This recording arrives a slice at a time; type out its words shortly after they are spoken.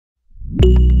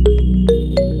I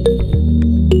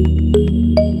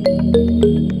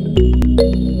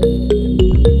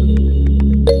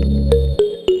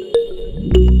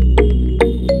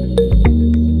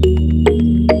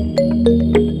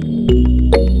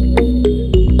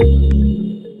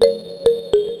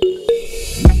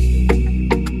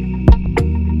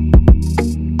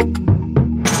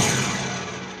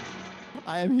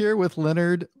am here with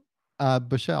Leonard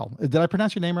Buschel. Did I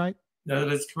pronounce your name right? No,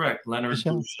 that is correct. Leonard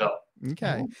Buschel. Buschel.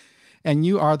 Okay. And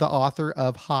you are the author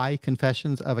of High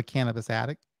Confessions of a Cannabis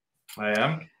Addict. I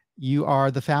am. You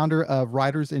are the founder of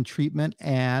Writers in Treatment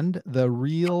and the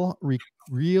Real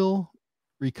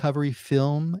Recovery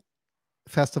Film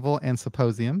Festival and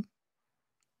Symposium.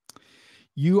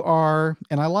 You are,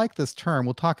 and I like this term,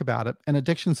 we'll talk about it, an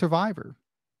addiction survivor.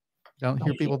 Don't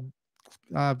hear people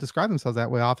describe themselves that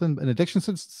way often. An addiction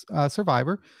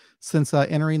survivor since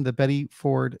entering the Betty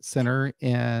Ford Center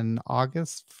in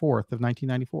August 4th of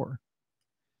 1994.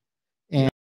 And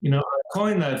I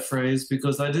coined that phrase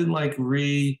because I didn't like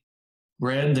rebranding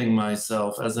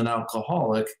myself as an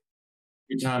alcoholic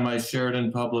every time I shared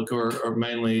in public or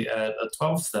mainly at a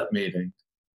 12-step meeting.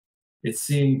 It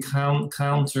seemed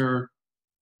counter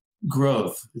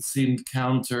growth. It seemed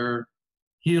counter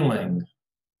healing.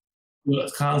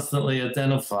 Constantly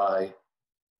identify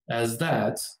as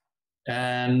that.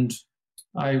 And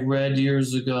I read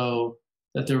years ago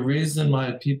that the reason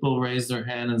why people raise their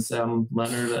hand and say, I'm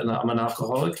Leonard and I'm an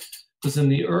alcoholic, was in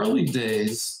the early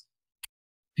days,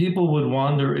 people would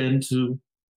wander into,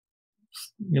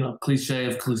 cliche,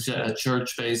 a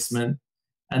church basement,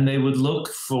 and they would look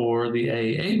for the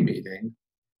AA meeting.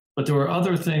 But there were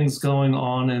other things going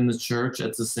on in the church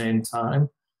at the same time.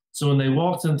 So when they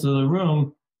walked into the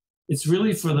room, it's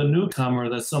really for the newcomer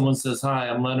that someone says, hi,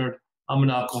 I'm Leonard, I'm an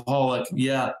alcoholic.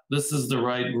 Yeah, this is the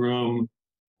right room.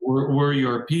 We're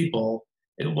your people.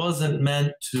 It wasn't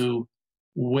meant to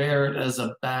wear it as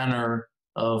a banner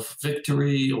of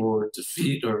victory or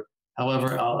defeat or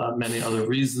however many other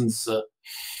reasons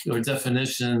or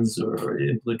definitions or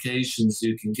implications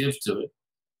you can give to it.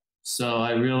 So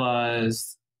I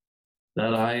realized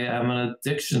that I am an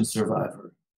addiction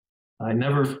survivor. I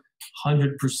never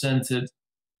 100%ed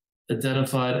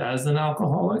identified as an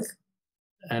alcoholic.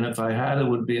 And if I had, it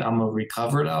would be I'm a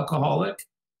recovered alcoholic.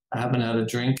 I haven't had a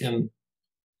drink in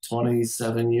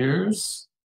 27 years.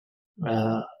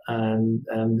 And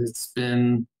it's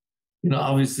been,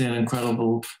 obviously an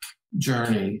incredible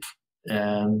journey.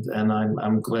 And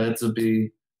I'm glad to be,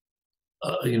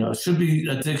 should be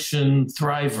addiction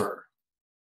thriver.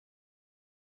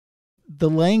 The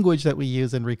language that we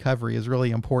use in recovery is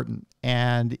really important,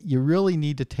 and you really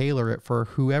need to tailor it for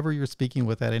whoever you're speaking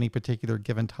with at any particular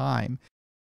given time.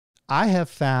 I have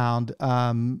found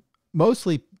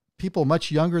mostly people much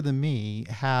younger than me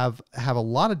have a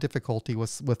lot of difficulty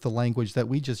with the language that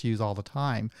we just use all the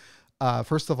time.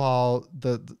 First of all,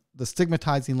 the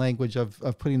stigmatizing language of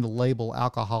putting the label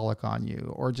alcoholic on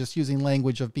you, or just using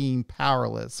language of being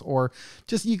powerless, or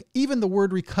just even the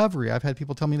word recovery. I've had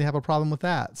people tell me they have a problem with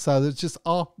that. So it's just,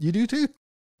 oh, you do too?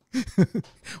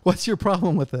 What's your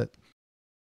problem with it?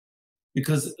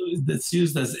 Because it's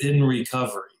used as in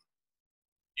recovery.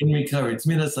 In recovery, to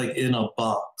me, that's like in a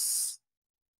box.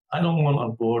 I don't want a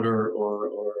border or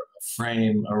a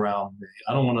frame around me.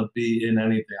 I don't want to be in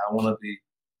anything. I want to be,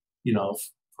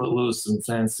 footloose and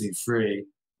fancy free,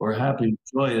 or happy,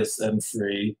 joyous, and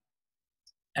free.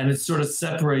 And it sort of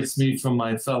separates me from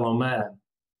my fellow man.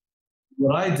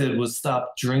 What I did was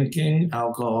stop drinking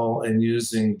alcohol and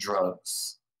using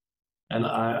drugs. And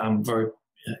I'm very,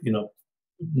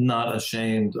 not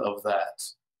ashamed of that.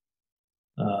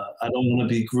 I don't want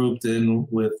to be grouped in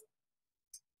with,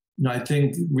 I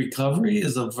think recovery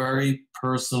is a very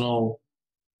personal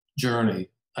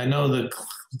journey. I know that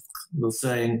the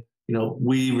saying,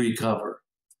 we recover,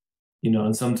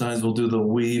 and sometimes we'll do the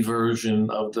we version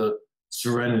of the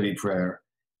serenity prayer.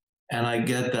 And I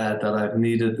get that I've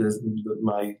needed this,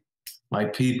 my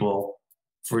people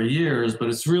for years, but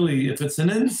it's really, if it's an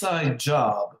inside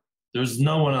job, there's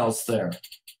no one else there.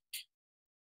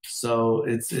 So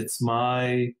it's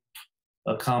my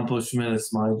accomplishment,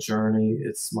 it's my journey,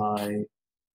 it's my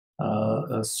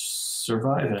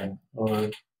surviving.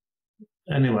 Or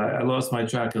anyway, I lost my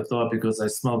track of thought because I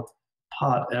smoked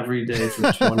pot every day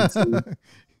for 25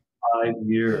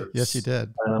 years. Yes, you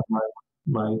did. And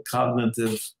my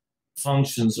cognitive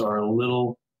functions are a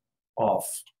little off.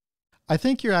 I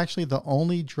think you're actually the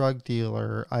only drug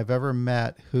dealer I've ever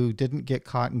met who didn't get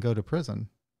caught and go to prison.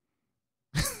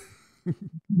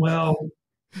 Well,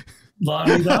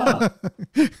 la-di-da.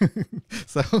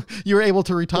 So you were able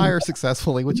to retire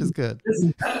successfully, which is good.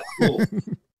 Isn't that cool?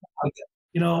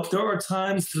 There are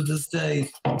times to this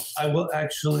day I will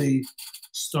actually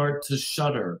start to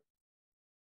shudder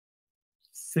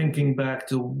thinking back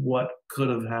to what could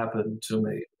have happened to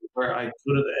me, where I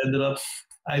could have ended up.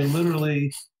 I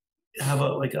literally have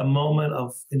a moment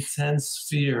of intense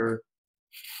fear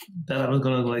that I was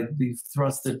going to be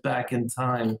thrusted back in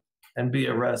time and be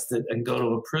arrested and go to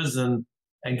a prison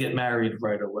and get married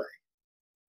right away.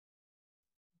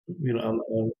 You know,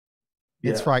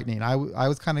 It's yeah. frightening. I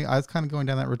was kind of going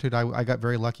down that road too. I got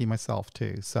very lucky myself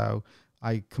too, so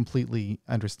I completely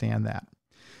understand that.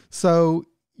 So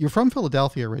you're from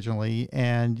Philadelphia originally,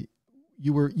 and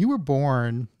you were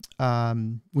born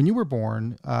when you were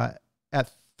born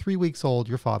at 3 weeks old.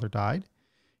 Your father died.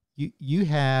 You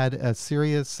had a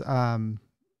serious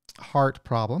heart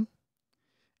problem,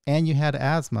 and you had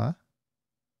asthma.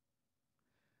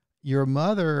 Your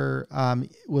mother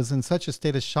was in such a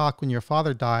state of shock when your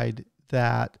father died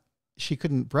that she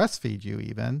couldn't breastfeed you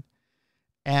even.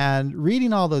 And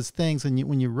reading all those things, and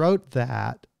when you wrote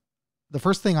that, the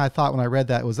first thing I thought when I read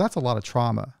that was that's a lot of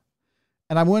trauma.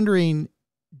 And I'm wondering,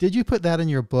 did you put that in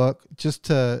your book just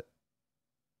to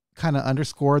kind of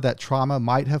underscore that trauma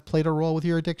might have played a role with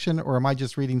your addiction, or am I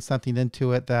just reading something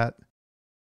into it that...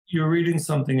 You're reading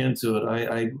something into it.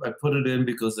 I put it in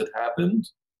because it happened.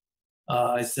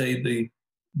 I say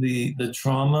the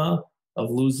trauma of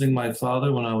losing my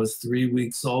father when I was 3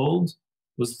 weeks old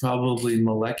was probably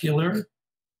molecular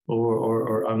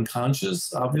or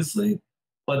unconscious, obviously.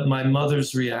 But my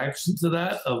mother's reaction to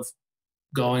that, of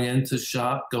going into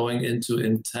shock, going into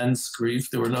intense grief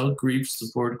 — there were no grief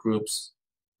support groups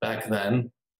back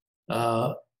then.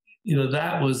 That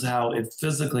was how it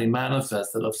physically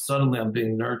manifested. Of suddenly I'm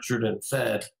being nurtured and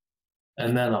fed,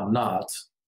 and then I'm not.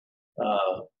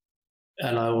 Uh,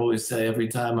 and I always say, every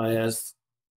time I asked,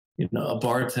 a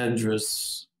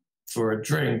bartendress for a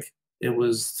drink, it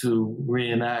was to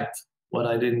reenact what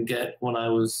I didn't get when I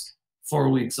was 4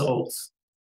 weeks old,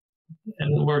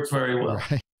 and it worked very well.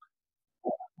 Right.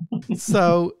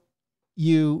 So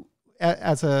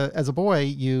as a boy,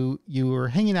 you were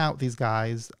hanging out with these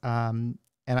guys, and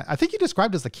I think you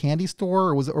described it as a candy store,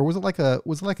 or was it like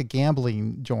a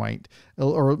gambling joint,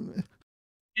 or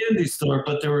Candy store,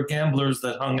 but there were gamblers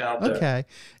that hung out there. okay.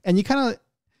 And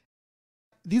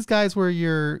these guys were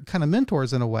your kind of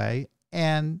mentors in a way,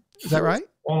 and is that right?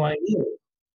 All I knew.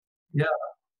 Yeah,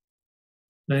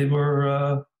 they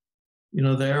were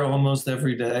there almost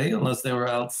every day, unless they were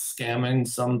out scamming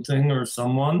something or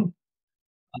someone.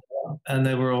 And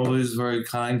they were always very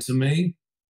kind to me.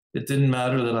 It didn't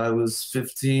matter that I was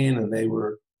 15 and they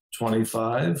were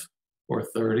 25 or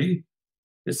 30.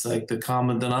 It's like the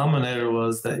common denominator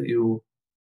was that you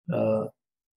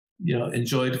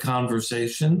enjoyed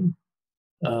conversation.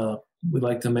 We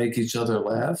like to make each other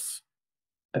laugh.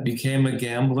 I became a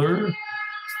gambler,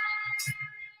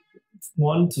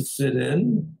 one, to fit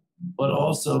in, but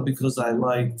also because I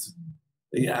liked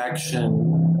the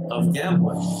action of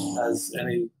gambling.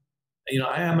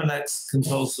 I am an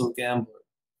ex-compulsive gambler.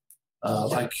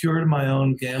 I cured my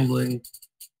own gambling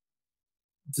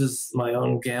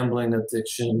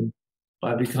addiction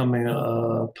by becoming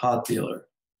a pot dealer,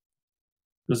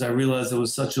 because I realized it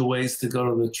was such a waste to go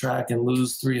to the track and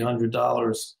lose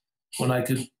 $300 when I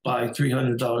could buy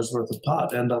 $300 worth of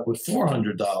pot, end up with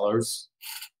 $400.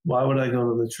 Why would I go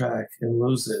to the track and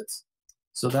lose it?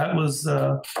 So that was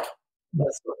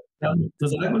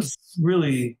because I was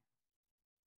really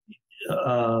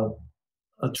a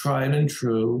tried and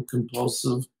true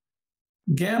compulsive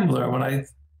gambler. When I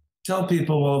tell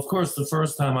people, well, of course, the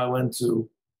first time I went to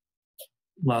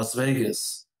Las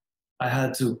Vegas, I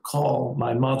had to call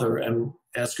my mother and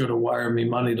ask her to wire me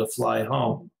money to fly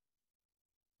home.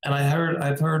 And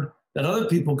I've heard that other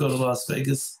people go to Las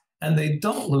Vegas and they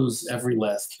don't lose every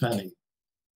last penny.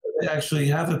 They actually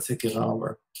have a ticket home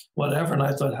or whatever. And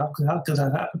I thought, how could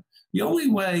that happen? The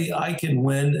only way I can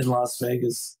win in Las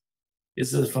Vegas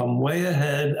is if I'm way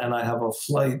ahead and I have a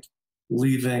flight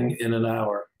leaving in an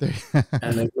hour.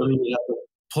 And they really have to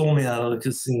pull me out of the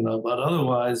casino. But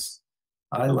otherwise,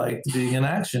 I liked being in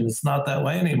action. It's not that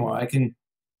way anymore. I can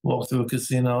walk through a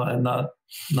casino and not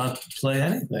play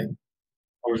anything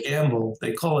or gamble.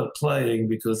 They call it playing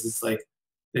because it's like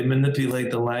they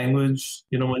manipulate the language.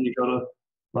 When you go to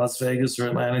Las Vegas or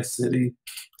Atlantic City,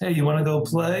 hey, you want to go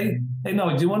play? Hey,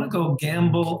 no, do you want to go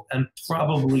gamble and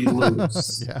probably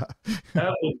lose? Yeah.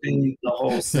 That would be the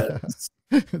whole sentence.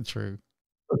 Yeah. True.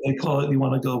 But they call it, you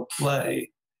want to go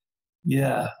play.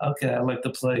 Yeah, okay, I like to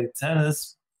play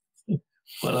tennis,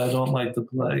 but I don't like to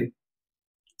play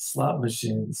slot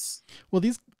machines. Well,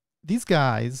 these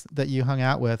guys that you hung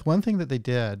out with, one thing that they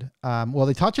did, well,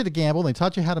 they taught you to gamble, they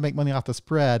taught you how to make money off the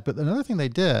spread, but another thing they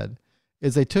did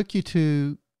is they took you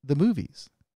to the movies.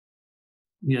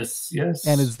 Yes, And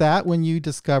yes, is that when you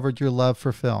discovered your love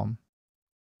for film?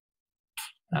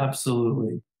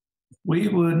 absolutely. We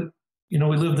would, we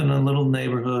lived in a little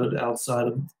neighborhood outside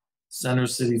of Center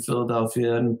City,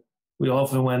 Philadelphia, and we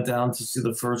often went down to see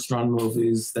the first run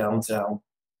movies downtown.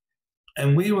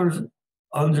 And we were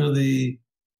under the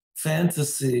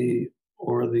fantasy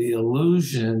or the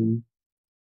illusion,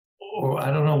 or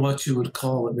I don't know what you would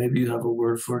call it, maybe you have a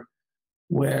word for it,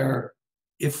 where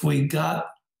if we got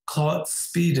caught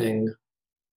speeding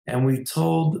and we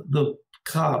told the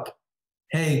cop,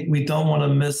 hey, we don't want to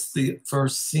miss the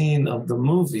first scene of the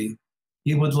movie,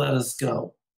 he would let us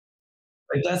go.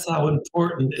 Like that's how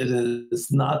important it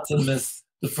is not to miss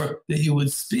the first, that you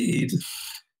would speed.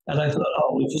 And I thought,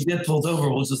 oh, if we get pulled over,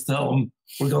 we'll just tell them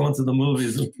we're going to the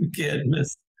movies and we can't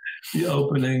miss the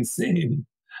opening scene.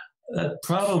 That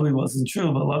probably wasn't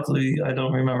true, but luckily I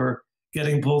don't remember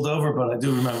getting pulled over, but I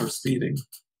do remember speeding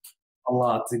a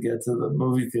lot to get to the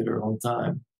movie theater on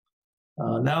time.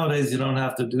 Nowadays, you don't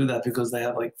have to do that because they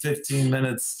have like 15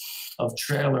 minutes of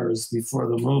trailers before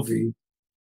the movie.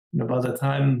 By the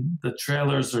time the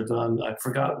trailers are done, I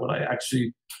forgot what I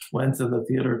actually went to the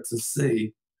theater to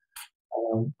see.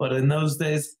 But in those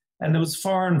days, and it was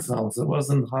foreign films. It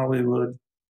wasn't Hollywood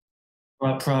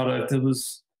product. It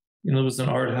was, it was an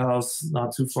art house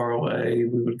not too far away.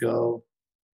 We would go,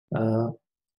 and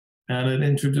it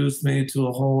introduced me to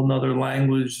a whole nother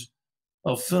language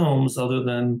of films other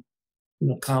than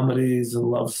comedies and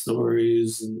love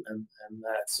stories and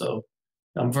that. So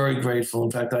I'm very grateful.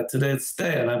 In fact, to this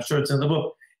day, and I'm sure it's in the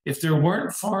book, if there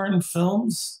weren't foreign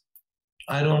films,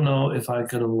 I don't know if I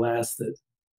could have lasted.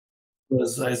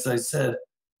 Because as I said,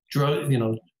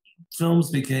 films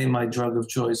became my drug of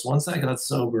choice. Once I got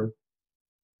sober,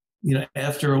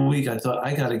 after a week, I thought,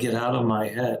 I got to get out of my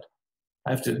head.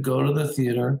 I have to go to the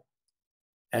theater.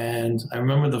 And I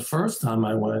remember the first time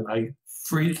I went, I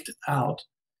freaked out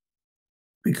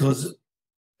because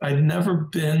I'd never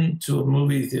been to a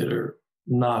movie theater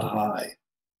not high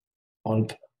on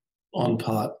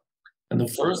pot. And the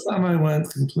first time I went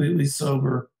completely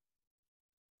sober,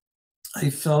 I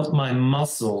felt my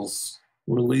muscles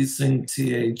releasing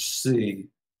THC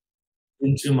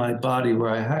into my body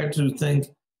where I had to think,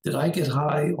 did I get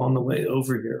high on the way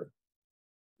over here?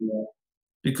 Yeah.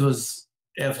 Because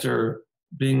after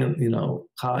being,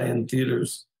 high in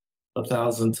theaters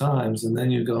 1,000 times, and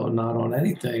then you go not on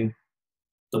anything,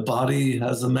 the body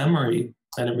has a memory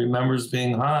and it remembers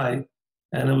being high.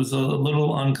 And it was a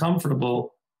little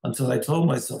uncomfortable until I told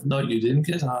myself, no, you didn't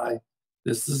get high.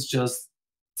 This is just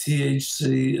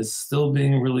THC is still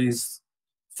being released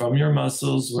from your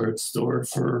muscles where it's stored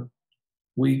for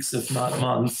weeks, if not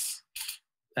months.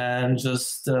 And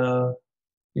just, go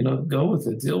with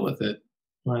it, deal with it.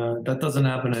 That doesn't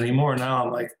happen anymore. Now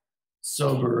I'm like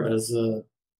sober as a,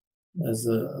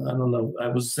 I don't know, I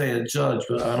would say a judge,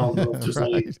 but I don't know if there's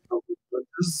any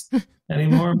judges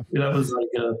anymore. That was like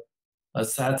a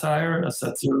satire, a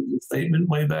satirical statement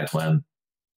way back when.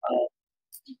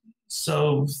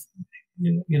 So,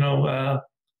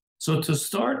 so to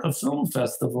start a film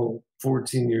festival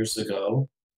 14 years ago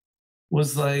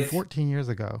was like 14 years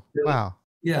ago. Wow.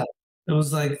 Yeah, it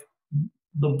was like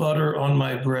the butter on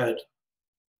my bread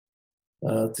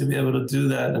to be able to do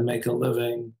that and make a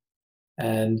living.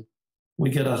 And we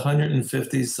get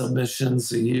 150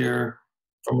 submissions a year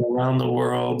from around the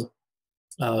world,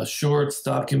 shorts,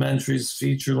 documentaries,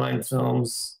 feature-length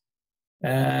films,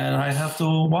 and I have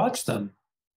to watch them,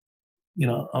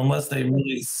 unless they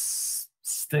really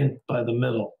stink by the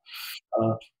middle.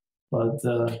 But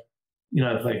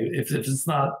if it's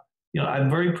not, I'm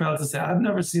very proud to say I've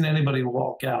never seen anybody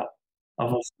walk out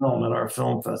of a film at our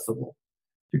film festival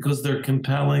because they're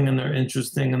compelling and they're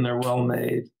interesting and they're well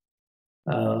made.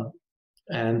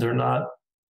 And they're not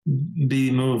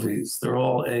B movies. They're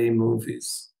all A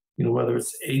movies. Whether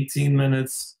it's 18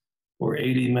 minutes or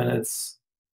 80 minutes.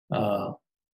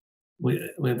 We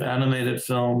have animated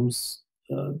films,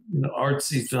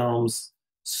 artsy films,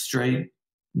 straight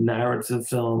narrative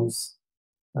films,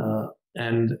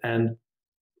 and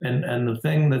the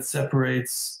thing that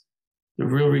separates the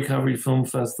Real Recovery Film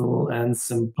Festival and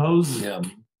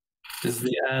Symposium is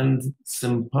the end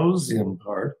symposium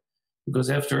part, because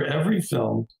after every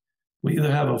film, we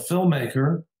either have a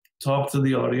filmmaker talk to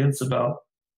the audience about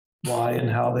why and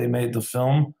how they made the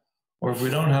film, or if we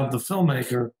don't have the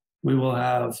filmmaker, we will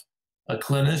have a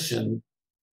clinician,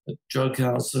 a drug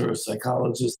counselor, a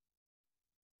psychologist,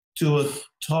 to a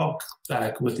talk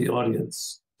back with the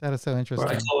audience. That is so Or I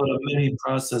interesting. call it a mini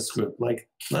process group. Like,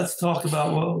 let's talk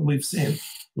about what we've seen.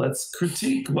 Let's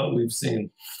critique what we've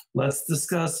seen. Let's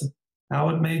discuss how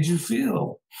it made you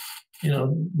feel. You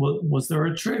know, was there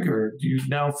a trigger? Do you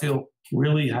now feel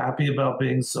really happy about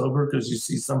being sober because you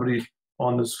see somebody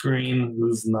on the screen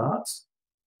who's not?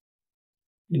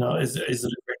 You know, is it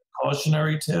a great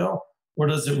cautionary tale, or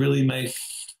does it really make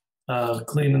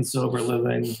clean and sober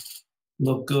living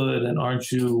look good? And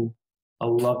aren't you a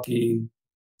lucky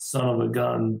son of a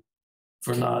gun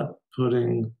for not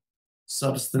putting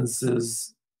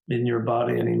substances in your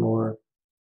body anymore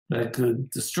that could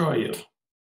destroy you?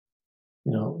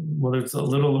 You know, whether it's a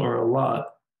little or a lot.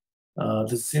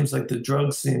 This seems like the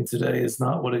drug scene today is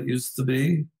not what it used to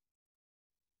be.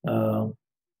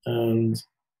 And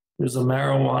there's a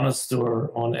marijuana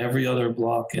store on every other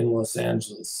block in Los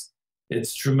Angeles.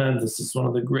 It's tremendous. It's one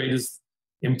of the greatest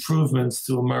improvements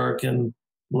to American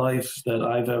life that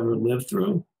I've ever lived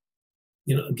through.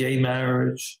 You know, gay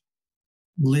marriage,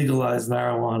 legalized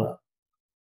marijuana.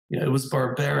 You know, it was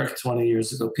barbaric 20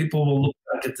 years ago. People will look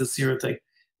back at this here and think,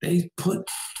 they put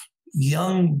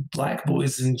young black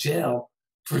boys in jail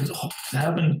for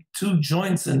having 2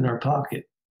 joints in their pocket,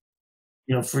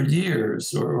 you know, for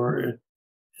years, or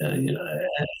you know,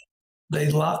 they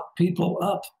lock people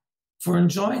up for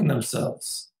enjoying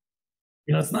themselves.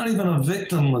 You know, it's not even a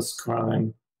victimless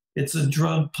crime; it's a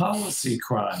drug policy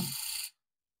crime.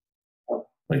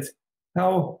 Like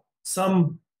how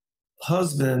some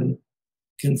husband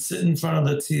can sit in front of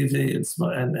the TV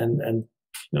and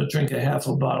you know, drink a half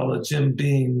a bottle of Jim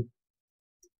Beam,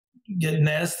 get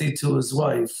nasty to his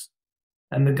wife,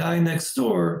 and the guy next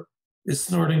door is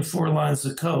snorting 4 lines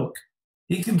of coke.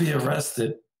 He can be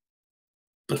arrested,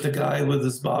 but the guy with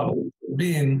his bottle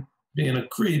being a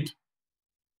creep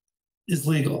is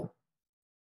legal.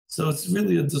 So it's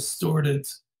really a distorted,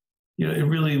 you know, it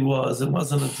really was. It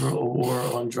wasn't a war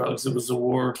on drugs. It was a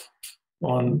war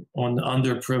on the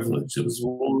underprivileged. It was a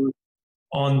war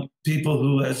on people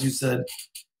who, as you said,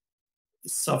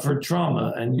 suffered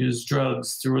trauma and used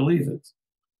drugs to relieve it.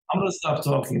 I'm going to stop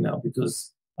talking now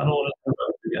because I don't want to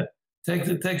interrupt you again.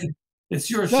 Take it. It's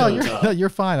your No, show, John. you're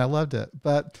fine. I loved it,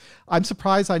 but I'm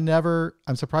surprised I never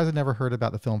heard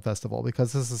about the film festival,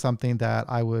 because this is something that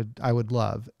I would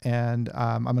love, and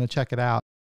I'm going to check it out.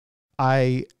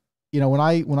 You know, when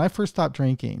I first stopped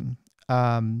drinking,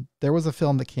 there was a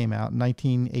film that came out in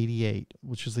 1988,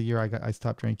 which was the year I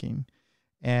stopped drinking,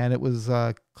 and it was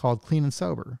called Clean and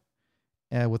Sober,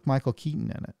 with Michael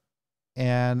Keaton in it.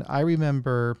 And I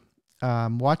remember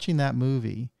watching that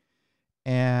movie,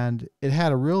 and it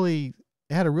had a really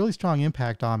strong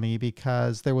impact on me,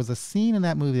 because there was a scene in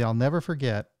that movie I'll never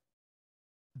forget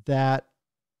that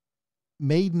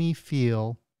made me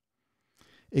feel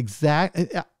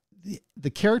the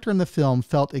character in the film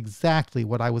felt exactly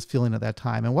what I was feeling at that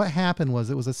time. And what happened was,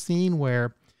 it was a scene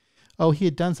where, he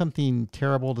had done something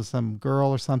terrible to some girl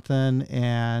or something,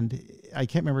 and I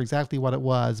can't remember exactly what it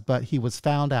was, but he was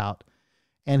found out,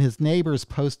 and his neighbors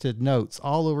posted notes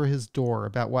all over his door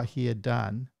about what he had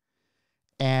done.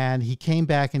 And he came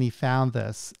back and he found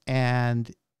this.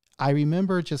 And I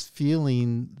remember just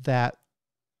feeling that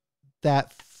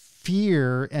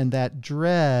fear and that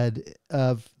dread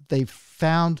of, they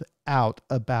found out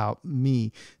about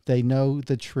me. They know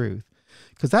the truth.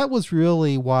 Because that was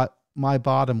really what my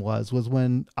bottom was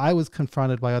when I was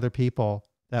confronted by other people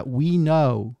that, we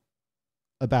know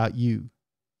about you,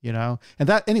 you know? And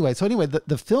that, anyway,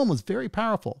 the film was very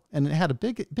powerful, and it had a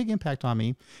big impact on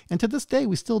me. And to this day,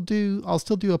 I'll still do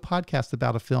a podcast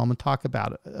about a film and talk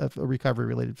about a recovery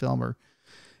related film.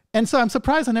 And so I'm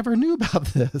surprised I never knew about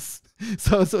this.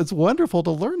 So it's wonderful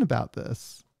to learn about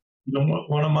this. You know,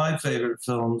 one of my favorite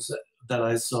films that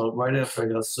I saw right after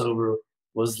I got sober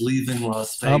was Leaving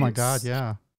Las Vegas. Oh my God,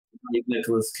 yeah.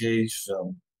 Nicolas Cage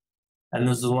film. And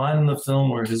there's a line in the film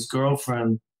where his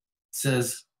girlfriend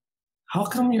says, "How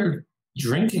come you're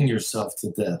drinking yourself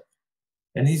to death?"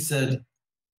 And he said,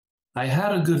 "I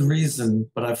had a good reason,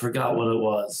 but I forgot what it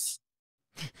was."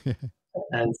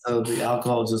 And so the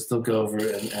alcohol just took over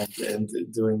and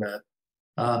doing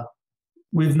that.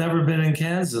 We've never been in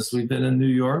Kansas. We've been in New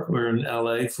York. We're in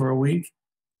LA for a week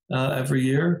every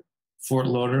year. Fort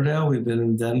Lauderdale. We've been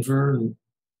in Denver and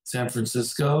San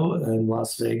Francisco and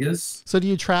Las Vegas. So do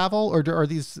you travel, or are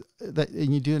these that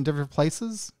you do in different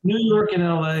places? New York and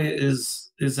LA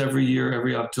is every year,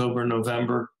 every October,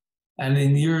 November. And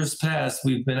in years past,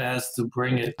 we've been asked to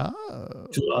bring it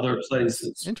to other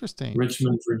places. Interesting.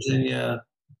 Richmond, Virginia,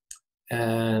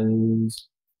 and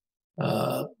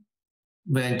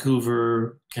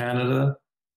Vancouver, Canada.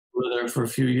 We were there for a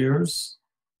few years.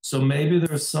 So maybe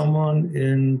there's someone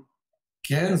in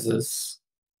Kansas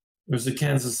Or is it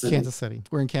Kansas City? Kansas City.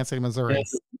 We're in Kansas City, Missouri.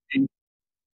 Kansas City,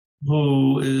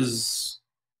 who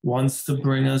wants to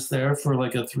bring us there for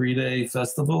like a 3-day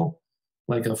festival,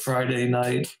 like a Friday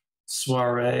night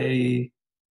soiree,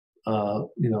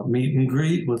 meet and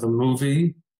greet with a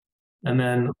movie, and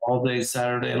then all day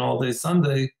Saturday and all day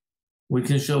Sunday we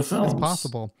can show films. It's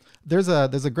possible. There's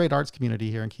a great arts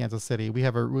community here in Kansas City. We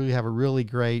have a really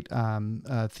great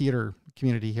theater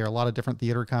community here. A lot of different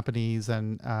theater companies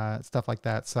and stuff like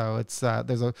that. So it's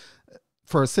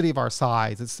for a city of our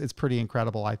size, it's pretty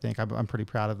incredible. I think I'm pretty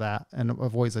proud of that, and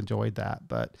I've always enjoyed that.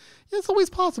 But it's always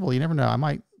possible. You never know. I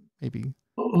might maybe.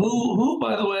 Who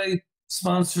by the way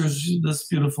sponsors this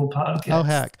beautiful podcast? Oh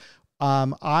heck,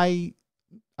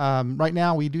 right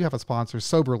now we do have a sponsor,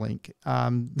 SoberLink.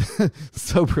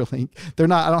 SoberLink. They're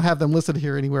not. I don't have them listed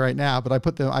here anywhere right now, but I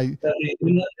put them.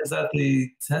 Is that the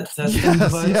testing yes,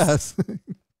 device? Yes.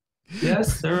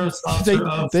 Yes, they're a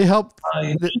sponsor they help.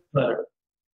 Newsletter,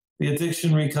 the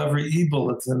Addiction Recovery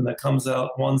e-bulletin that comes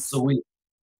out once a week.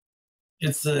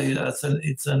 It's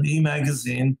an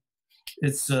e-magazine.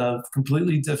 It's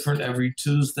completely different every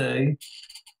Tuesday.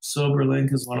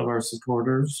 SoberLink is one of our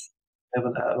supporters. Have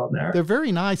an ad on there. They're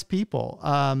very nice people.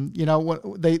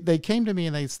 They came to me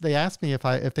and they asked me if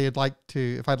I'd like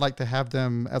to have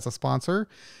them as a sponsor,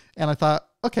 and I thought,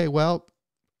 okay, well,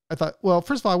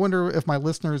 first of all, I wonder if my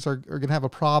listeners are going to have a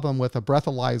problem with a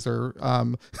breathalyzer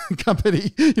company,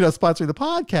 sponsoring the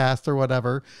podcast or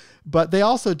whatever. But they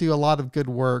also do a lot of good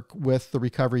work with the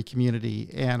recovery community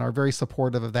and are very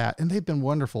supportive of that. And they've been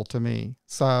wonderful to me.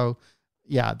 So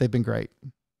yeah, they've been great.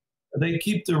 They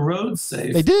keep the roads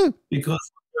safe. They do.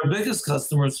 Because their biggest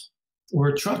customers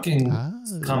were trucking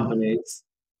companies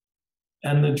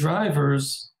and the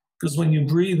drivers, because when you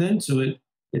breathe into it,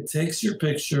 it takes your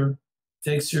picture,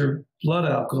 takes your blood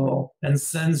alcohol, and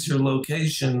sends your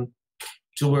location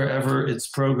to wherever it's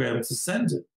programmed to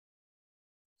send it.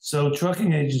 So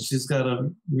trucking agencies got a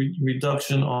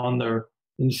reduction on their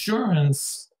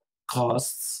insurance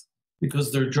costs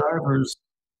because their drivers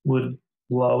would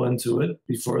blow into it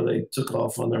before they took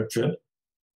off on their trip,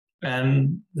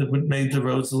 and it made the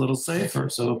roads a little safer.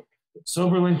 So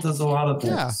SoberLink does a lot of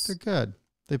things. Yeah, they're good.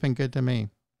 They've been good to me.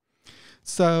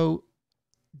 So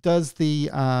does the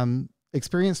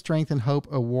Experience, Strength, and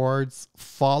Hope Awards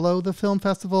follow the film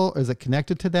festival? Or is it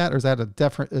connected to that, or is that a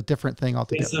different thing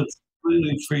altogether? It's a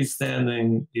completely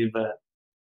freestanding event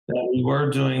that we were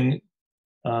doing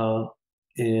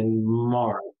in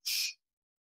March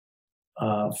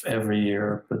of every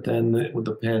year, but then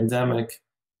the pandemic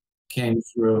came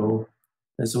through,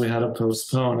 and so we had to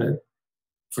postpone it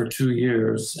for 2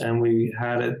 years, and we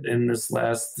had it in this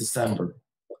last December.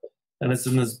 And it's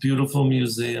in this beautiful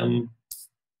museum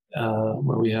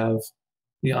where we have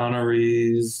the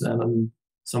honorees, and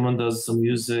someone does some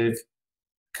music,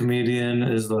 comedian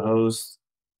is the host,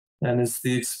 and it's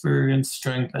the Experience,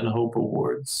 Strength, and Hope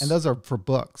Awards. And those are for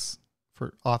books,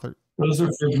 for author. Those are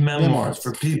for memoirs,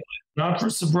 for people. Not for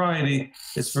sobriety.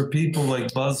 It's for people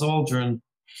like Buzz Aldrin,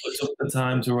 who took the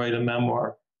time to write a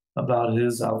memoir about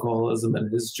his alcoholism and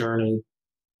his journey.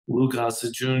 Lou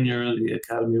Gossett Jr., the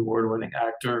Academy Award-winning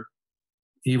actor,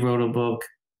 he wrote a book.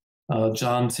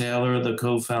 John Taylor, the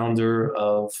co-founder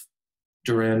of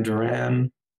Duran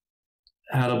Duran,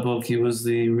 had a book. He was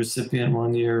the recipient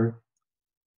one year.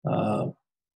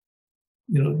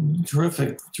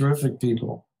 Terrific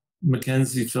people.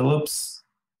 Mackenzie Phillips,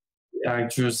 the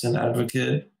actress and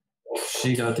advocate,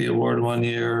 she got the award one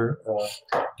year.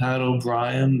 Pat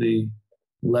O'Brien, the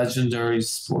legendary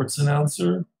sports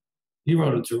announcer, he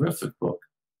wrote a terrific book.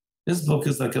 His book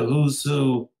is like a who's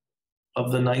who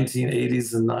of the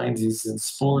 1980s and 90s in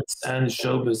sports and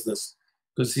show business,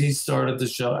 because he started the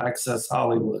show Access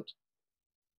Hollywood.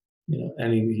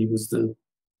 And he was the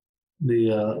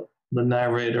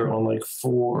narrator on like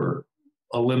 4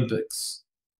 Olympics,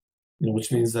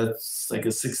 which means that's like a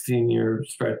 16-year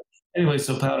stretch. Anyway,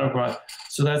 so Pat O'Brien.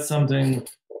 So that's something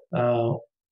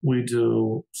we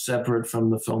do separate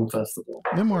from the film festival.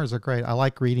 Memoirs are great. I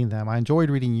like reading them. I enjoyed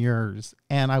reading yours.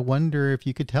 And I wonder if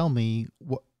you could tell me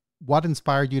what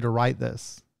inspired you to write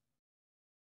this?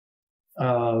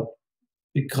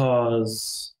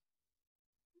 Because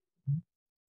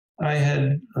I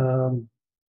had, I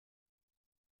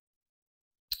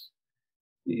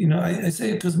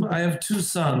say it because I have 2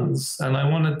 sons, and I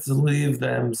wanted to leave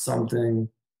them something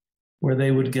where they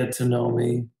would get to know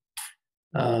me.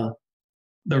 They're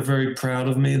very proud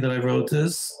of me that I wrote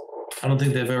this. I don't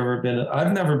think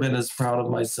I've never been as proud of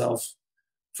myself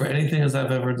for anything as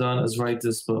I've ever done as write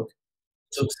this book.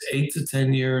 It took 8 to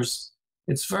 10 years.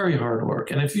 It's very hard work.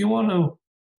 And if you want to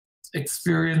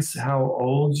experience how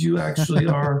old you actually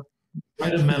are,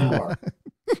 write a memoir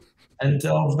and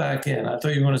delve back in. I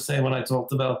thought you were going to say when I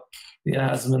talked about the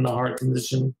asthma and the heart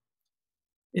condition,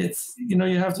 it's, you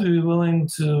have to be willing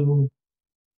to,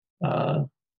 uh,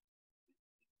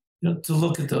 to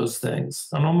look at those things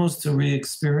and almost to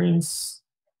re-experience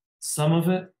some of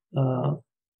it.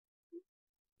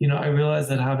 I realized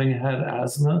that having had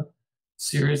asthma,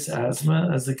 serious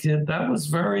asthma as a kid, that was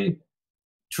very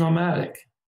traumatic.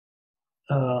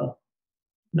 I've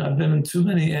been in too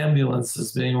many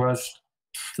ambulances being rushed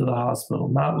to the hospital,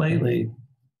 not lately,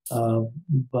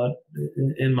 but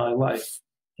in my life.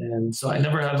 And so I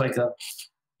never had that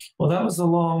was a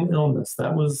long illness.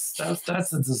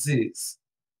 That's a disease.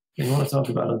 You want to talk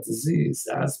about a disease,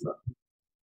 asthma.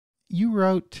 You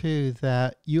wrote too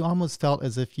that you almost felt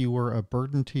as if you were a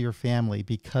burden to your family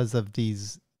because of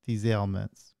these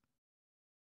ailments.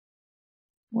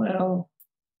 Well,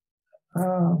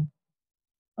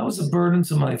 I was a burden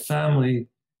to my family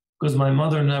because my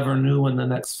mother never knew when the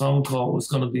next phone call was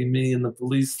going to be me in the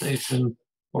police station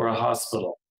or a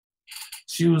hospital.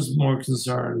 She was more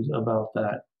concerned about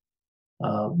that.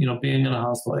 Being in a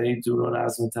hospital, due to an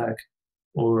asthma attack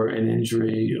or an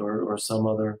injury or some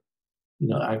other,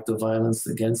 act of violence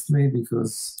against me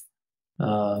because,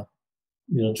 drug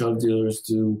dealers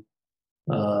do,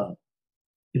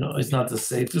 it's not the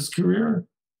safest career,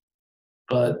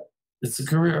 but it's a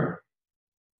career.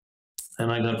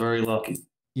 And I got very lucky.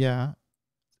 Yeah.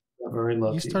 Got very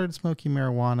lucky. You started smoking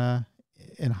marijuana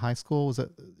in high school. Was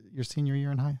it your senior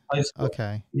year in high school?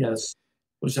 Okay. Yes.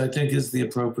 Which I think is the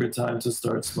appropriate time to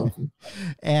start smoking.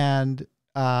 And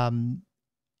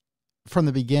from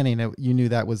the beginning, you knew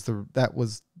that was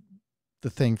the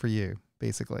thing for you,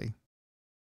 basically.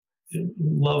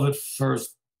 Love at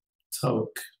first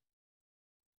toke.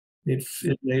 It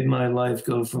made my life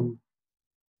go from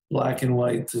black and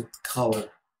white to color.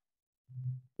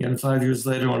 And 5 years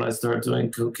later, when I started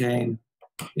doing cocaine,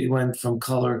 it went from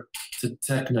color to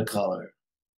technicolor,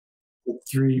 to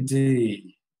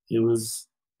 3D. It was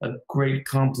a great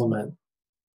compliment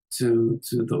to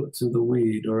the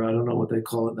weed, or I don't know what they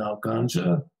call it now,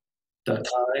 ganja, that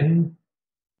time.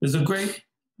 There's a great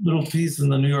little piece in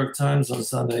the New York Times on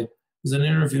Sunday. There's an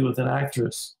interview with an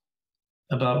actress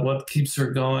about what keeps her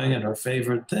going and her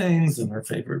favorite things and her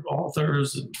favorite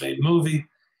authors and made movie.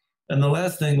 And the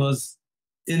last thing was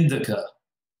indica.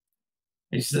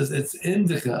 And she says, it's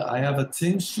indica. I have a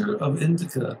tincture of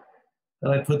indica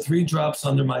that I put 3 drops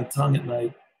under my tongue at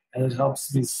night and it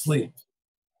helps me sleep.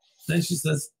 Then she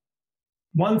says,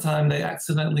 one time they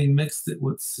accidentally mixed it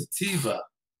with sativa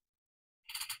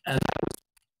and that was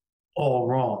all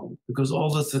wrong because all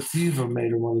the sativa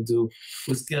made her want to do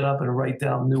was get up and write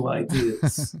down new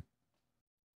ideas.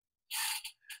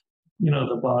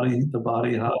 The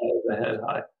body high, the head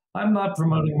high. I'm not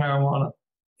promoting marijuana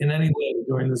in any way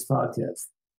during this podcast.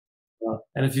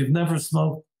 And if you've never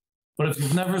smoked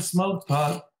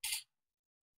pot,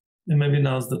 then maybe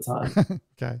now's the time.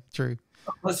 Okay, true.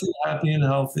 Unless you're happy and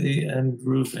healthy and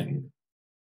grooving.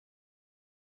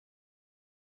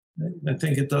 I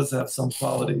think it does have some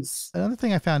qualities. Another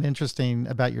thing I found interesting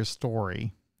about your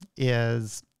story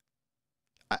is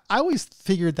I always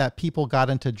figured that people got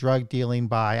into drug dealing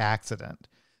by accident.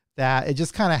 That it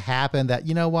just kind of happened that,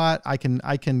 you know what, I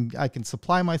can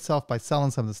supply myself by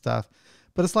selling some of the stuff.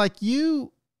 But it's like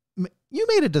you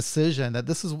made a decision that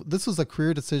this was a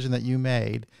career decision that you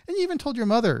made. And you even told your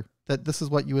mother that this is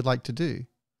what you would like to do.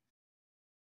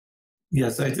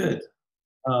 Yes, I did.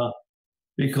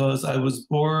 Because I was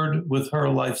bored with her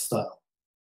lifestyle.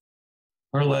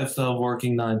 Her lifestyle of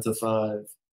working 9 to 5,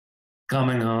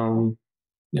 coming home,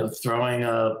 throwing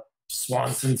a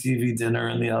Swanson TV dinner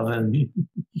in the oven,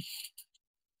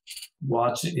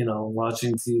 watching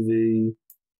TV,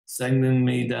 sending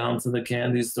me down to the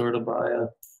candy store to buy a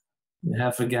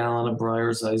half a gallon of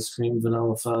Breyer's ice cream,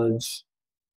 vanilla fudge.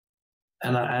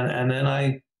 And then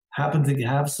I happened to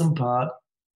have some pot,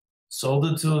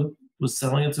 was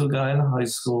selling it to a guy in high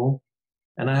school,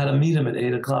 and I had to meet him at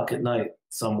 8 o'clock at night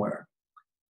somewhere.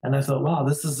 And I thought, wow,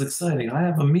 this is exciting. I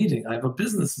have a meeting. I have a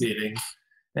business meeting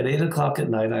at 8 o'clock at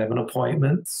night. I have an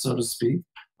appointment, so to speak.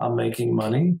 I'm making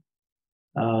money.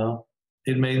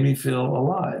 It made me feel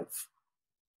alive.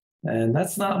 And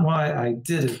that's not why I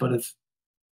did it, but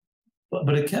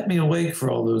it kept me awake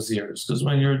for all those years. Because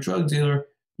when you're a drug dealer,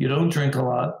 you don't drink a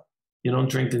lot. You don't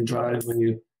drink and drive when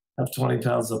you have 20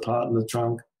 pounds of pot in the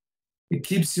trunk. It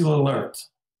keeps you alert.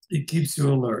 It keeps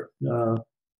you alert.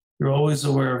 You're always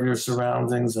aware of your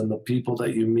surroundings and the people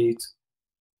that you meet.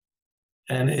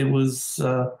 And it was,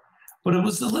 but it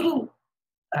was a little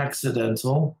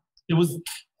accidental.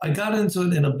 I got into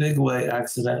it in a big way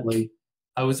accidentally.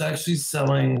 I was actually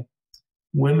selling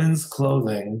women's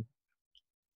clothing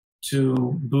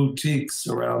to boutiques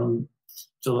around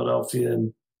Philadelphia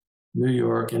and New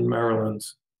York and Maryland.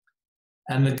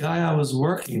 And the guy I was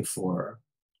working for,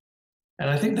 and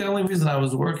I think the only reason I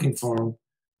was working for him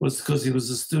was because he was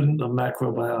a student of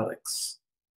macrobiotics.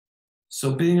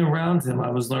 So being around him,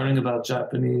 I was learning about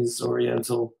Japanese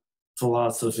Oriental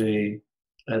philosophy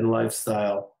and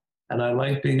lifestyle. And I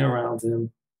liked being around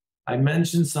him. I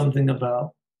mentioned something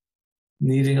about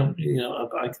needing a,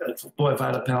 boy, if I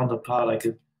had a pound of pot, I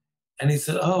could. And he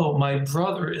said, "Oh, my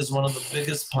brother is one of the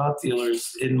biggest pot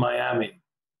dealers in Miami."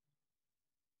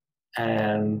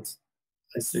 And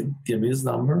I said, "Give me his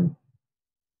number."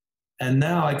 And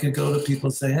now I could go to people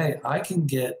and say, "Hey, I can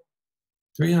get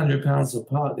 300 pounds of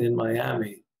pot in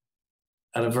Miami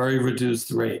at a very reduced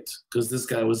rate," because this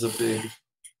guy was a big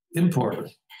importer.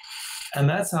 And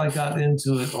that's how I got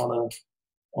into it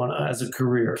as a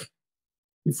career.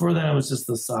 Before then, it was just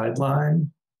a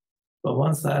sideline. But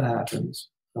once that happened,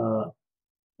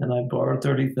 and I borrowed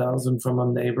 30,000 from a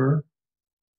neighbor,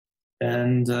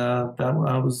 and that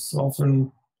I was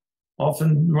often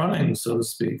running, so to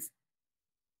speak.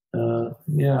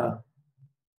 Yeah.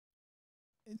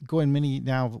 Going many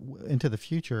now into the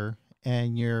future,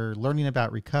 and you're learning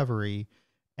about recovery,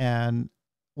 and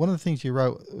one of the things you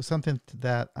wrote was something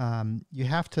that you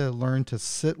have to learn to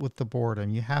sit with the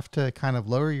boredom. You have to kind of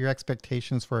lower your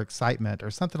expectations for excitement, or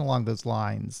something along those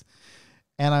lines.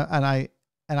 And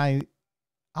I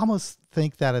almost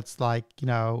think that it's like,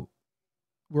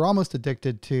 we're almost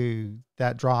addicted to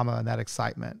that drama and that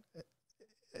excitement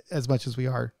as much as we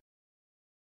are.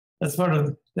 That's part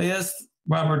of. They asked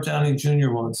Robert Downey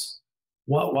Jr. once,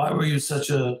 why were you such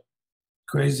a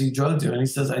crazy drug dealer? And he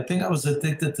says, "I think I was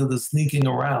addicted to the sneaking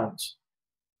around,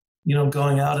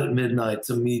 going out at midnight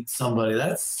to meet somebody.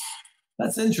 That's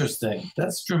interesting.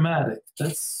 That's dramatic.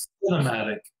 That's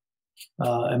cinematic.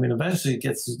 Eventually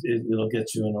it'll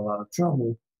get you in a lot of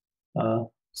trouble."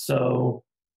 What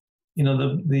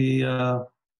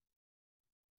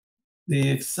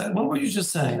were you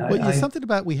just saying? Well, something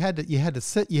about you had to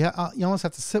sit. You almost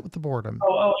have to sit with the boredom.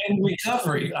 In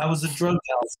recovery, I was a drug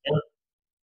counselor,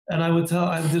 and I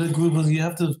did a group of, you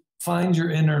have to find your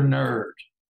inner nerd.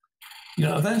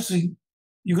 Eventually,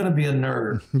 you're going to be a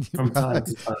nerd from time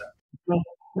to time.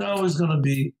 You're always going to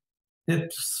be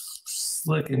hip,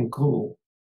 slick, and cool,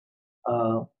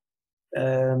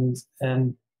 and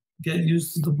get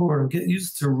used to the boredom. Get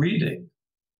used to reading.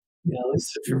 At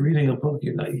least if you're reading a book,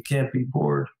 you can't be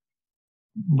bored.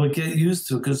 But get used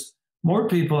to it, because more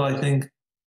people, I think,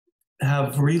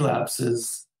 have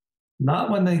relapses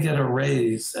not when they get a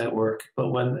raise at work,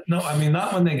 but not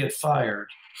when they get fired,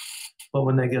 but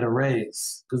when they get a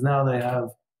raise, because now they have,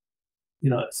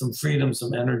 some freedom,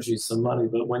 some energy, some money.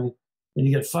 But when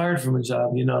you get fired from a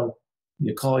job,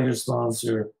 you call your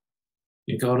sponsor,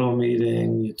 you go to a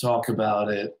meeting, you talk about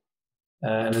it,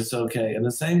 and it's okay. And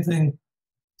the same thing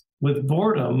with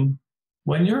boredom.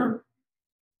 When you're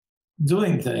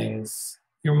doing things,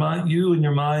 you and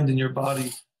your mind and your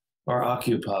body are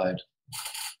occupied.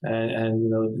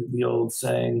 And the old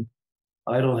saying,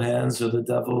 idle hands are the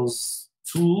devil's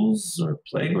tools or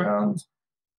playground.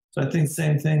 So I think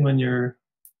same thing when you're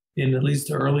in at least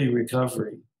early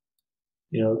recovery,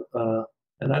 and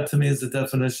that to me is the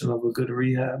definition of a good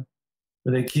rehab,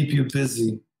 where they keep you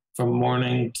busy from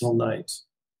morning till night.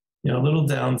 A little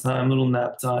downtime, little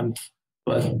nap time,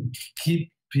 but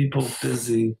keep people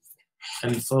busy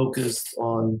and focused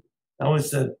on. I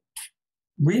always said,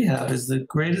 rehab is the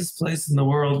greatest place in the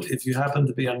world if you happen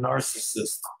to be a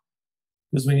narcissist.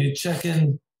 Because when you check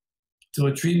in to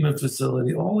a treatment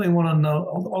facility, all they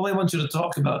want you to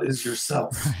talk about is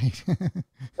yourself. Right. They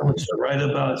want you to write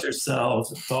about yourself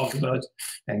and talk about,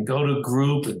 and go to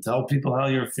group and tell people how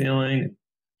you're feeling, and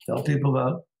tell people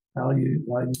about how you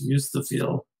used to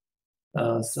feel.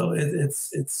 So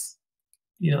it's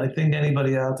I think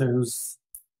anybody out there who's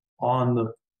on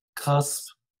the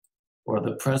cusp or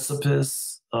the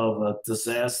precipice of a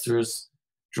disastrous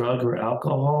drug or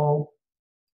alcohol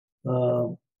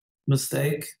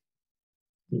mistake,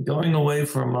 going away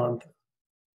for a month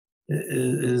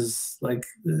is like,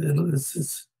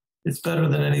 it's better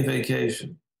than any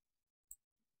vacation.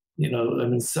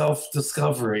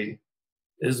 Self-discovery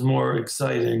is more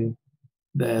exciting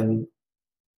than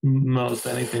most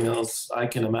anything else I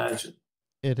can imagine.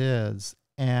 It is.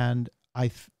 And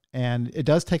it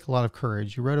does take a lot of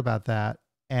courage. You wrote about that.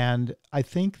 And I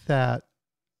think a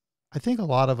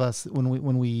lot of us,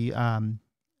 when we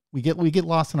get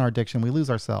lost in our addiction, we lose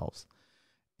ourselves.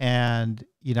 And,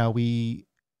 at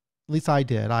least I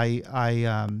did. I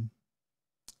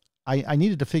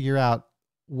needed to figure out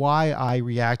why I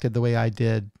reacted the way I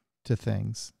did to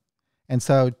things. And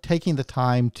so taking the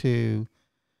time to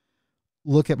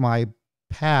look at my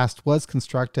past was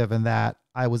constructive in that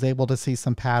I was able to see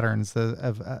some patterns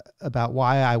about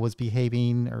why I was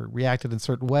behaving or reacted in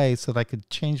certain ways so that I could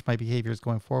change my behaviors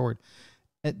going forward.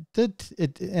 And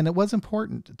it was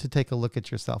important to take a look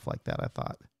at yourself like that, I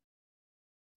thought.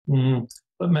 Mm.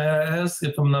 But may I ask,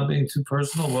 if I'm not being too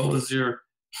personal, what was your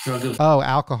drug of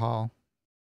Alcohol.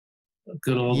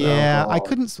 good old Yeah,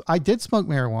 alcohol? I did smoke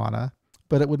marijuana,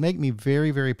 but it would make me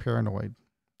very, very paranoid.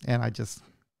 And I just,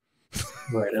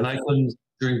 Right, and I couldn't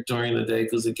drink during the day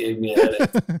because it gave me a headache. I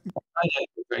had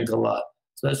to drink a lot,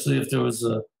 especially if there was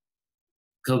a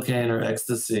cocaine or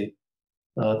ecstasy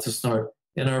to snort.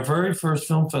 In our very first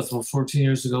film festival 14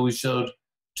 years ago, we showed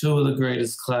two of the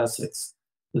greatest classics,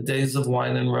 The Days of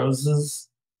Wine and Roses,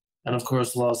 and of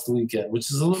course, Lost Weekend, which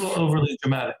is a little overly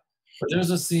dramatic. But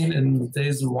there's a scene in The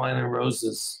Days of Wine and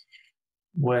Roses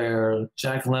where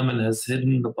Jack Lemmon has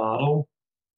hidden the bottle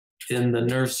in the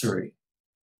nursery.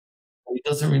 He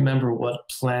doesn't remember what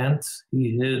plant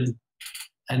he hid,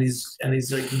 and he's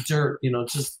like dirt,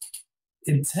 just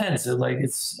intense. And like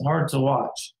it's hard to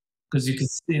watch because you can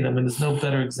see them, and there's no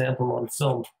better example on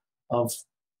film of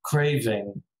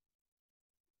craving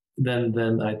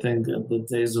than I think The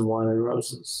Days of Wine and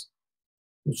Roses,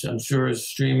 which I'm sure is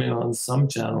streaming on some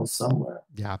channel somewhere.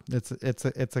 yeah,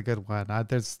 it's a good one.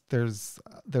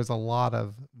 There's a lot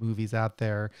of movies out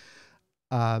there.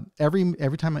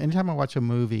 Anytime I watch a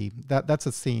movie, that's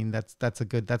a scene that's a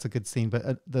good scene.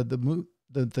 But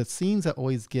the scenes that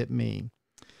always get me,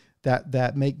 that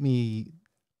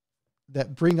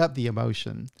bring up the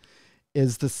emotion,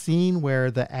 is the scene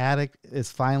where the addict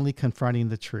is finally confronting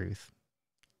the truth.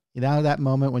 That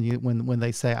moment when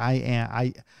they say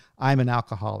I'm an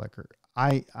alcoholic, or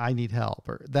I need help,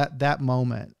 or that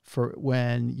moment for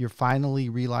when you're finally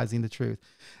realizing the truth.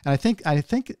 And I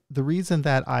think the reason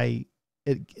that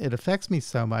it affects me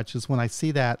so much is when I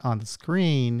see that on the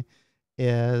screen,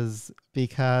 is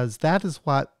because that is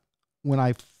what, when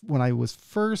I was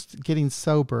first getting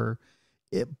sober,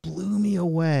 it blew me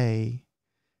away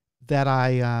that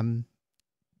I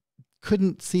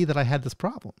couldn't see that I had this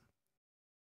problem.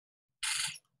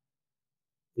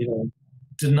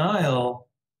 Denial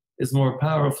is more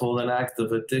powerful than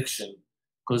active addiction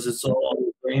because it's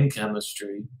all brain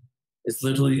chemistry. It's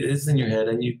literally is in your head,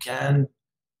 and you can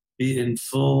be in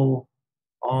full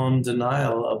on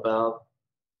denial about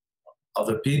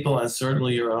other people and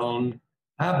certainly your own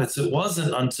habits. It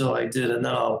wasn't until I did, and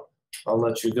then I'll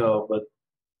let you go, but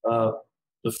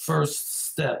the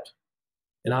first step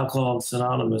in Alcoholics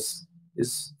Anonymous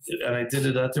is, and I did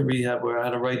it at the rehab where I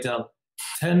had to write down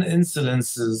 10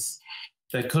 incidences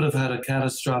that could have had a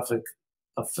catastrophic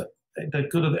effect, that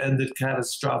could have ended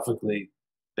catastrophically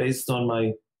based on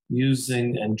my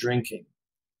using and drinking.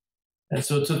 And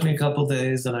so it took me a couple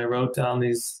days, and I wrote down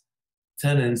these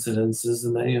 10 incidences,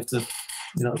 and then you have to,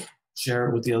 share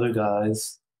it with the other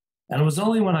guys. And it was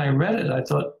only when I read it, I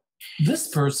thought, this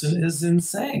person is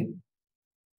insane.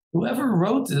 Whoever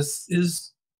wrote this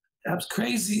is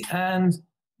crazy and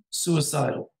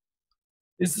suicidal.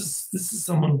 This is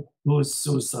someone who is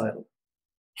suicidal.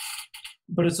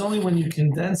 But it's only when you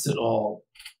condense it all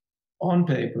on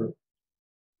paper,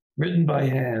 written by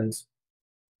hand,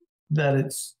 that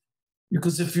it's,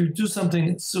 because if you do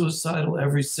something suicidal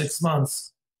every 6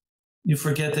 months, you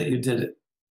forget that you did it.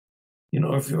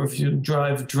 Or if you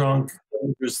drive drunk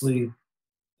dangerously,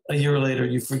 a year later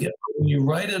you forget. When you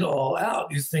write it all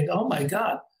out, you think, oh my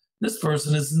God, this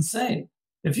person is insane.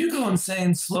 If you go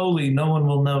insane slowly, no one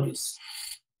will notice.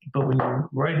 But when you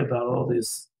write about all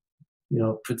these,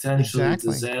 potentially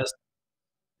disastrous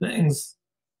things,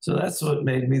 so that's what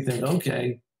made me think,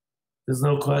 okay, there's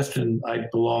no question I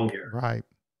belong here.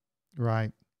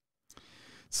 Right.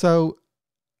 So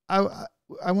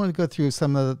I want to go through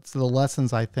some of the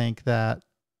lessons I think that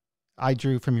I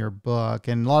drew from your book.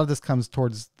 And a lot of this comes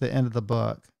towards the end of the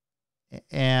book.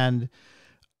 And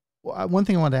one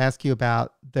thing I wanted to ask you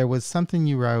about, there was something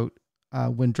you wrote,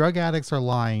 when drug addicts are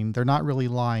lying, they're not really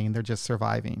lying, they're just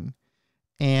surviving.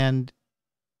 And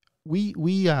I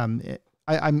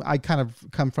kind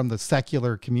of come from the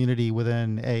secular community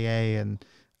within AA, and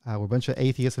we're a bunch of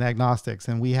atheists and agnostics,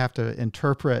 and we have to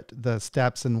interpret the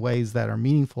steps in ways that are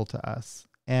meaningful to us.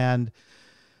 And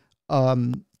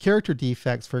character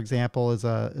defects, for example, is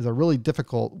a really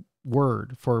difficult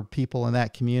word for people in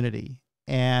that community.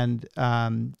 And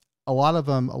a lot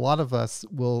of us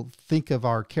will think of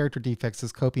our character defects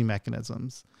as coping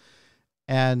mechanisms.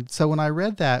 And so when I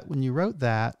read that, when you wrote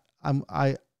that,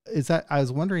 I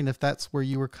was wondering if that's where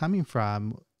you were coming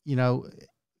from.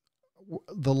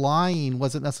 The lying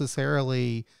wasn't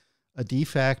necessarily a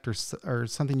defect or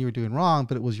something you were doing wrong,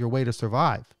 but it was your way to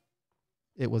survive.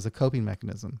 It was a coping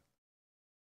mechanism.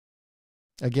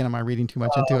 Again, am I reading too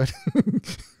much into it?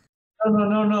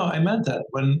 No. I meant that.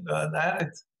 When an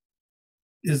addict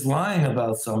is lying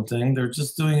about something, they're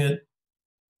just doing it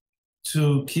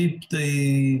to keep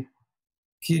the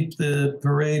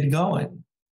parade going,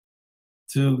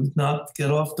 to not get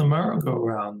off the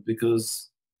merry-go-round because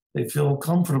they feel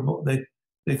comfortable.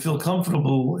 They feel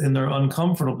comfortable in their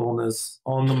uncomfortableness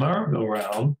on the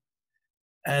merry-go-round,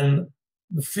 and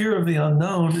the fear of the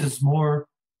unknown is more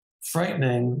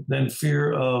frightening than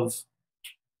fear of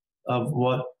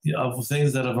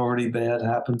things that have already bad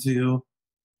happened to you.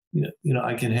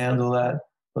 I can handle that,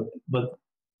 but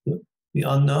the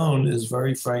unknown is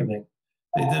very frightening.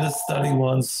 They did a study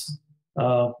once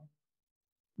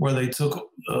where they took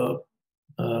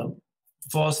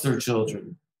foster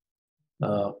children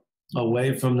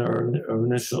away from their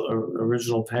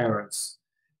original parents,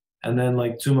 and then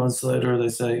like 2 months later they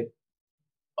say,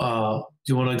 do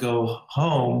you want to go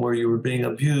home where you were being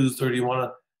abused, or do you want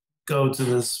to go to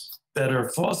this better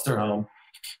foster home?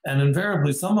 And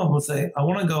invariably some of them would say, I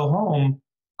want to go home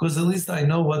because at least I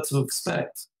know what to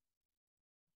expect.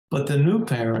 But the new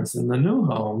parents in the new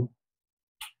home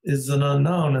is an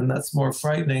unknown, and that's more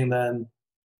frightening than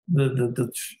the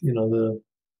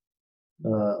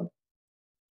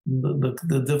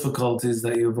difficulties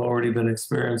that you've already been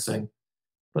experiencing.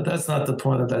 But that's not the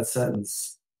point of that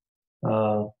sentence.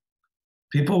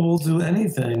 People will do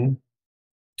anything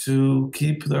to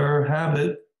keep their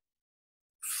habit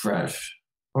fresh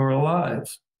or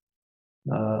alive.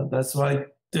 That's why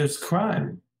there's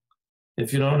crime.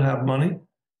 If you don't have money,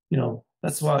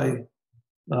 that's why,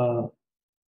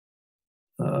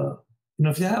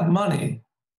 if you have money,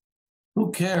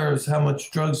 who cares how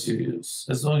much drugs you use,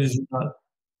 as long as you're not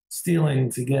stealing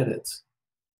to get it.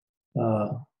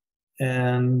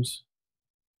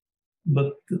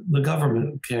 But the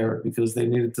government cared because they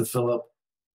needed to fill up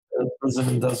the prison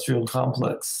industrial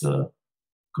complex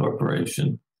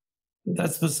corporation. But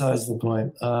that's besides the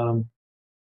point.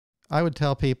 I would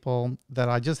tell people that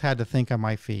I just had to think on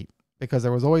my feet, because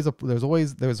there was always a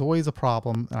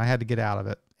problem, and I had to get out of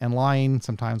it. And lying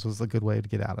sometimes was a good way to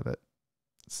get out of it.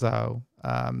 So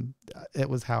it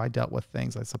was how I dealt with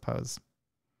things, I suppose.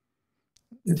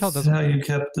 It's how you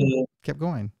kept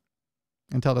going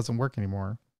until it doesn't work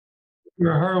anymore.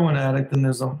 You're a heroin addict, and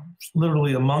there's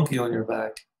literally a monkey on your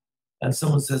back, and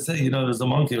someone says, "Hey, there's a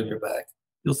monkey on your back."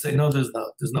 You'll say, "No, there's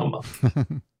no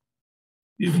monkey,"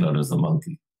 even though there's a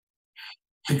monkey,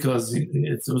 because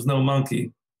if there was no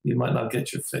monkey, you might not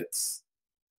get your fix.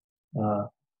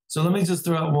 So let me just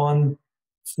throw out one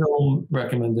film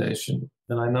recommendation,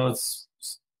 and I know it's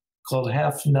called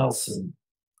Half Nelson.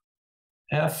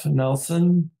 Half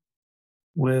Nelson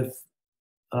with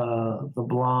the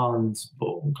blonde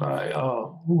guy.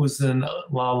 Oh, who was in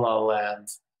La La Land?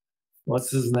 What's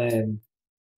his name?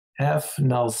 Half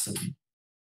Nelson.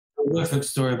 Terrific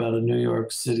story about a New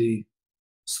York City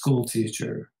school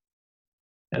teacher.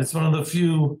 And it's one of the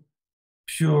few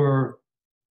pure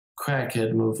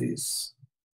crackhead movies.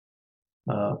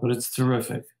 But it's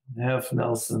terrific. Half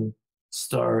Nelson,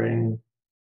 starring...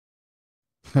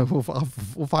 We'll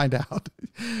find out,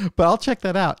 but I'll check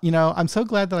that out. I'm so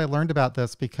glad that I learned about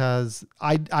this, because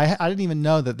I didn't even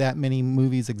know that many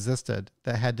movies existed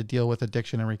that had to deal with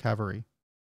addiction and recovery.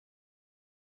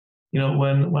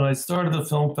 When I started the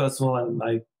film festival, and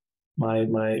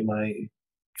my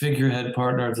figurehead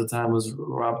partner at the time was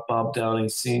Bob Downey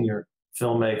Sr.,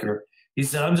 filmmaker. He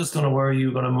said, "I'm just going to worry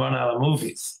you're going to run out of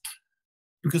movies,"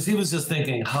 because he was just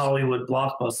thinking Hollywood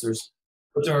blockbusters.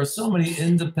 But there are so many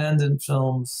independent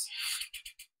films,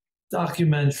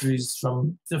 documentaries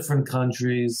from different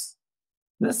countries.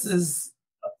 This is,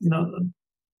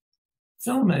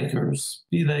 filmmakers,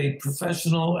 be they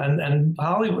professional, and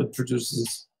Hollywood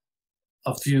produces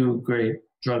a few great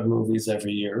drug movies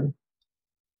every year.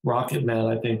 Rocket Man,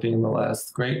 I think, being the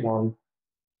last great one.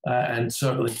 And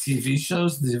certainly TV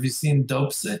shows. Have you seen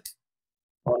Dope Sick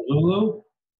on Hulu?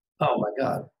 Oh my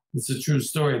God. It's a true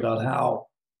story about how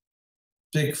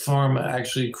Big Pharma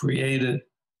actually created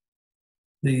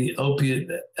the opiate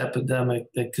epidemic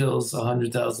that kills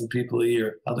 100,000 people a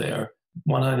year. How they are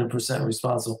 100%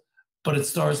 responsible. But it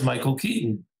stars Michael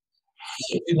Keaton.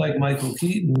 If you like Michael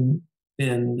Keaton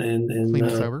in Clean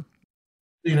and Sober.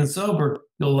 Clean and Sober,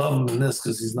 you'll love him in this,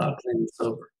 because he's not clean and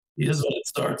sober. He is when it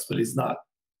starts, but he's not.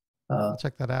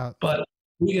 Check that out. But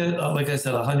we get, like I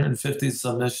said, 150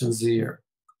 submissions a year.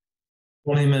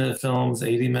 20-minute films,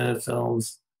 80-minute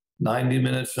films,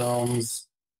 90-minute films,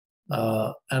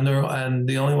 and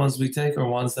the only ones we take are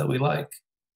ones that we like,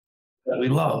 that we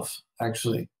love,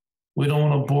 actually. We don't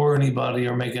want to bore anybody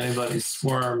or make anybody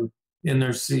squirm in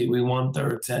their seat. We want their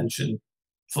attention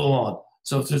full on.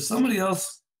 So if there's somebody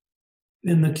else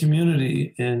in the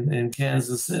community in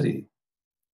Kansas City,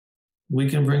 we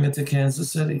can bring it to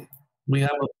Kansas City. We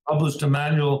have published a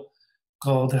manual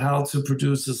called How to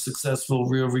Produce a Successful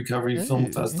Real Recovery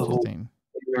Film Festival in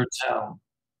your town.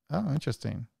 Oh,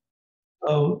 interesting.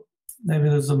 So maybe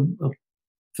there's a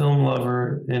film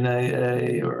lover in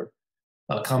AA or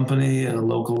a company, a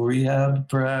local rehab,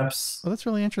 perhaps. Well, that's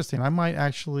really interesting. I might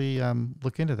actually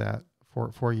look into that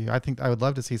for you. I think I would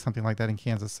love to see something like that in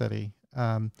Kansas City.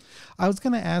 I was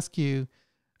going to ask you,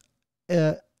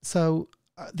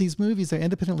 these movies are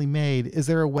independently made. Is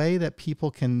there a way that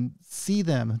people can see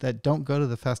them that don't go to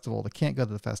the festival, that can't go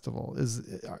to the festival?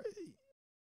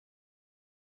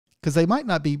 Because they might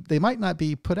not be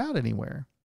put out anywhere.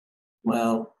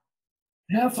 Well,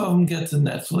 half of them get to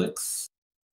Netflix.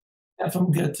 Half of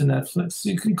them get to Netflix.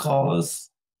 You can call us.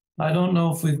 I don't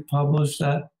know if we've published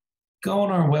that. Go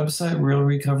on our website,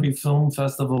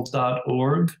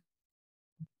 realrecoveryfilmfestival.org.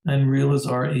 And real is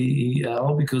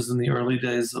REEL, because in the early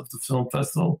days of the film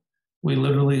festival, we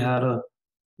literally had to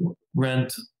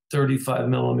rent 35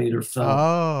 millimeter film.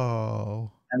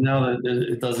 Oh. And now that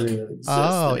it doesn't even exist.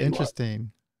 Oh, anymore.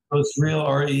 Interesting. So it's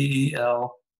real,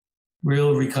 REEL,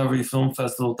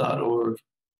 realrecoveryfilmfestival.org.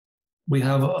 We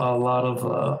have a lot of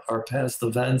our past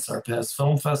events, our past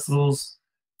film festivals.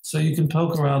 So you can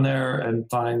poke around there and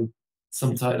find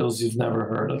some titles you've never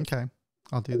heard of. Okay.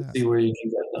 I'll do that. See where you can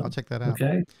get them. I'll check that out.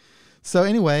 Okay. So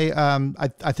anyway,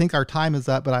 I think our time is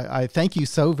up, but I thank you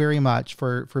so very much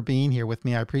for being here with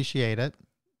me. I appreciate it.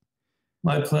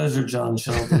 My pleasure, John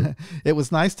Sheldon. It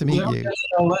was nice to meet you.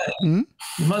 LA. Hmm?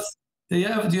 Do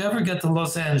you ever get to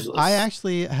Los Angeles? I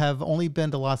actually have only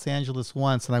been to Los Angeles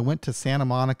once, and I went to Santa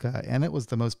Monica, and it was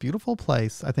the most beautiful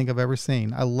place I think I've ever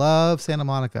seen. I love Santa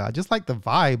Monica. I just like the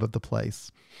vibe of the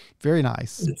place. Very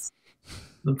nice.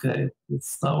 Okay.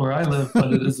 It's not where I live,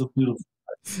 but it is a beautiful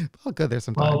place. I'll go there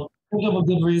sometime. Well, we have a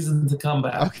good reason to come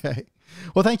back. Okay.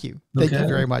 Well, thank you. Thank you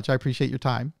very much. I appreciate your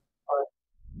time.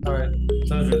 All right.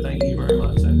 Pleasure. Thank you very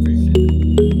much. I appreciate it.